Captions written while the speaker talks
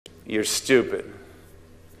You're stupid.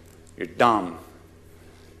 You're dumb.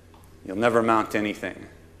 You'll never amount to anything.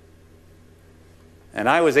 And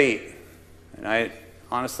I was 8, and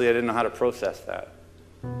honestly, I didn't know how to process that.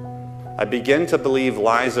 I began to believe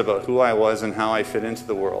lies about who I was and how I fit into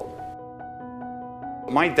the world.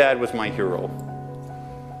 My dad was my hero.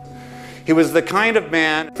 He was the kind of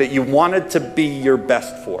man that you wanted to be your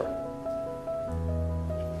best for.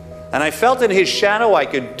 And I felt in his shadow I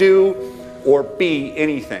could do or be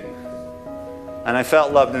anything. And I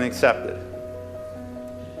felt loved and accepted.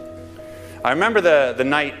 I remember the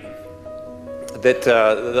night that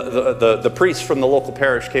the priest from the local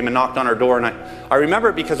parish came and knocked on our door, and I remember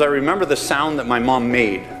it because I remember the sound that my mom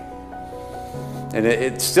made. And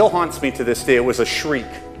it still haunts me to this day. It was a shriek,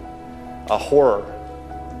 a horror.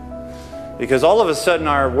 Because all of a sudden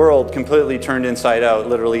our world completely turned inside out,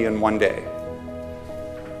 literally in one day.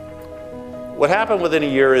 What happened within a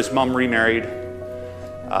year is Mom remarried,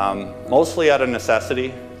 mostly out of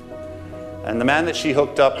necessity. And the man that she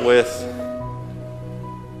hooked up with,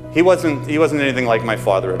 he wasn't anything like my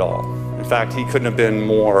father at all. In fact, he couldn't have been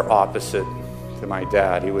more opposite to my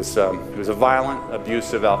dad. He was a violent,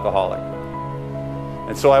 abusive alcoholic.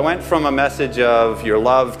 And so I went from a message of you're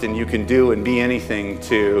loved and you can do and be anything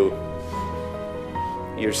to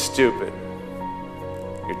you're stupid,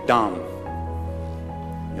 you're dumb,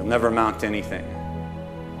 you'll never amount to anything.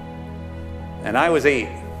 And I was 8,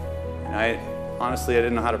 and honestly, I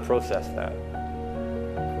didn't know how to process that.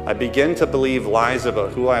 I began to believe lies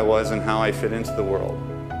about who I was and how I fit into the world.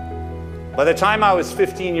 By the time I was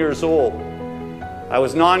 15 years old, I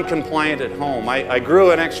was non-compliant at home. I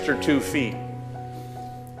grew an extra 2 feet,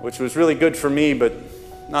 which was really good for me, but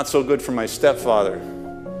not so good for my stepfather.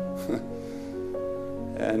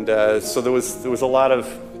 And so there was a lot of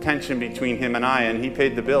tension between him and he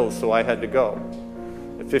paid the bills, so I had to go.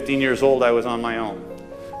 At 15 years old, I was on my own.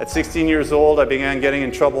 At 16 years old, I began getting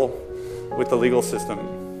in trouble with the legal system.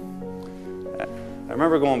 I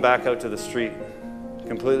remember going back out to the street,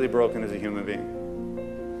 completely broken as a human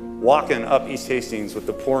being, walking up East Hastings with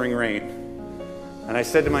the pouring rain. And I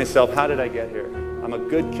said to myself, how did I get here? I'm a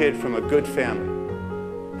good kid from a good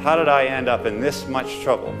family. How did I end up in this much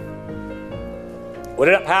trouble? What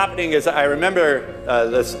ended up happening is I remember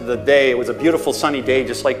the day. It was a beautiful sunny day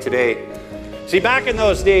just like today. See, back in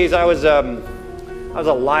those days, I was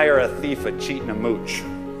a liar, a thief, a cheat, and a mooch.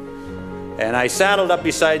 And I saddled up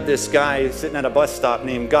beside this guy sitting at a bus stop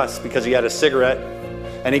named Gus because he had a cigarette.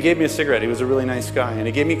 And he gave me a cigarette. He was a really nice guy. And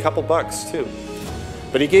he gave me a couple bucks too.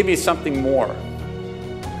 But he gave me something more.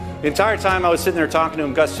 The entire time I was sitting there talking to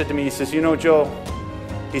him, Gus said to me, he says, you know, Joe,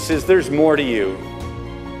 he says, there's more to you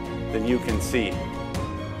than you can see.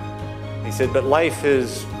 He said, but life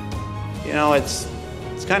is, you know, it's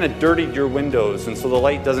kind of dirtied your windows, and so the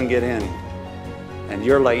light doesn't get in, and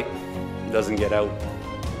your light doesn't get out.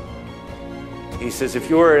 He says, if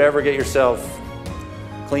you were to ever get yourself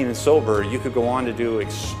clean and sober, you could go on to do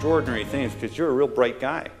extraordinary things because you're a real bright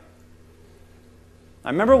guy. I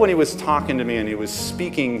remember when he was talking to me and he was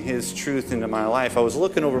speaking his truth into my life, I was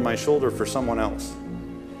looking over my shoulder for someone else.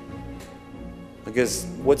 Because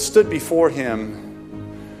what stood before him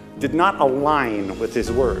did not align with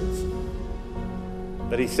his words.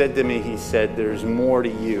 But he said to me, he said, there's more to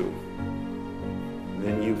you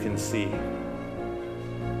than you can see.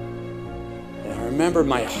 And I remember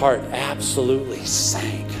my heart absolutely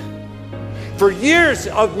sank. For years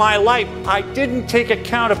of my life, I didn't take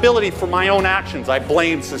accountability for my own actions. I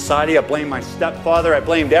blamed society, I blamed my stepfather, I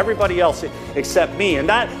blamed everybody else except me. And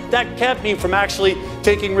that kept me from actually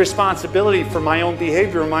taking responsibility for my own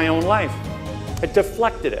behavior in my own life. It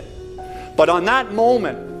deflected it. But on that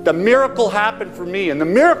moment, the miracle happened for me. And the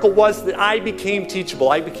miracle was that I became teachable,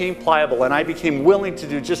 I became pliable, and I became willing to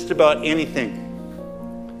do just about anything.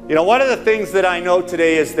 You know, one of the things that I know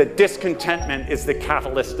today is that discontentment is the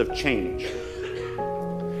catalyst of change.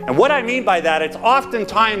 And what I mean by that, it's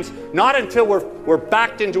oftentimes not until we're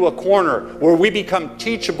backed into a corner where we become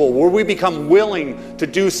teachable, where we become willing to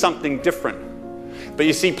do something different. But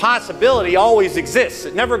you see, possibility always exists.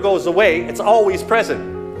 It never goes away. It's always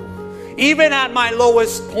present. Even at my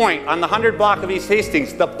lowest point on the 100 block of East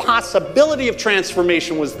Hastings, the possibility of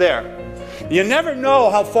transformation was there. You never know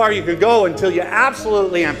how far you can go until you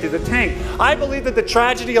absolutely empty the tank. I believe that the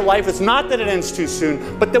tragedy of life is not that it ends too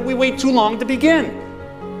soon, but that we wait too long to begin.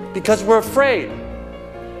 Because we're afraid.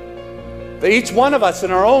 That each one of us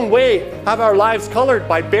in our own way have our lives colored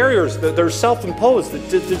by barriers that are self-imposed,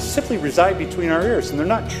 that simply reside between our ears, and they're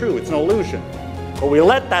not true. It's an illusion. But we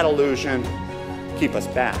let that illusion keep us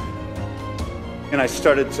back. And I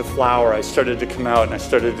started to flower, I started to come out, and I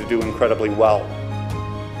started to do incredibly well.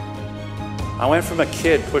 I went from a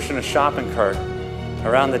kid pushing a shopping cart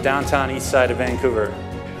around the downtown east side of Vancouver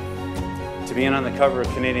to being on the cover of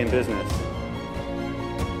Canadian Business.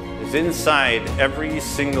 Is inside every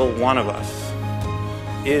single one of us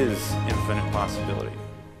is infinite possibility.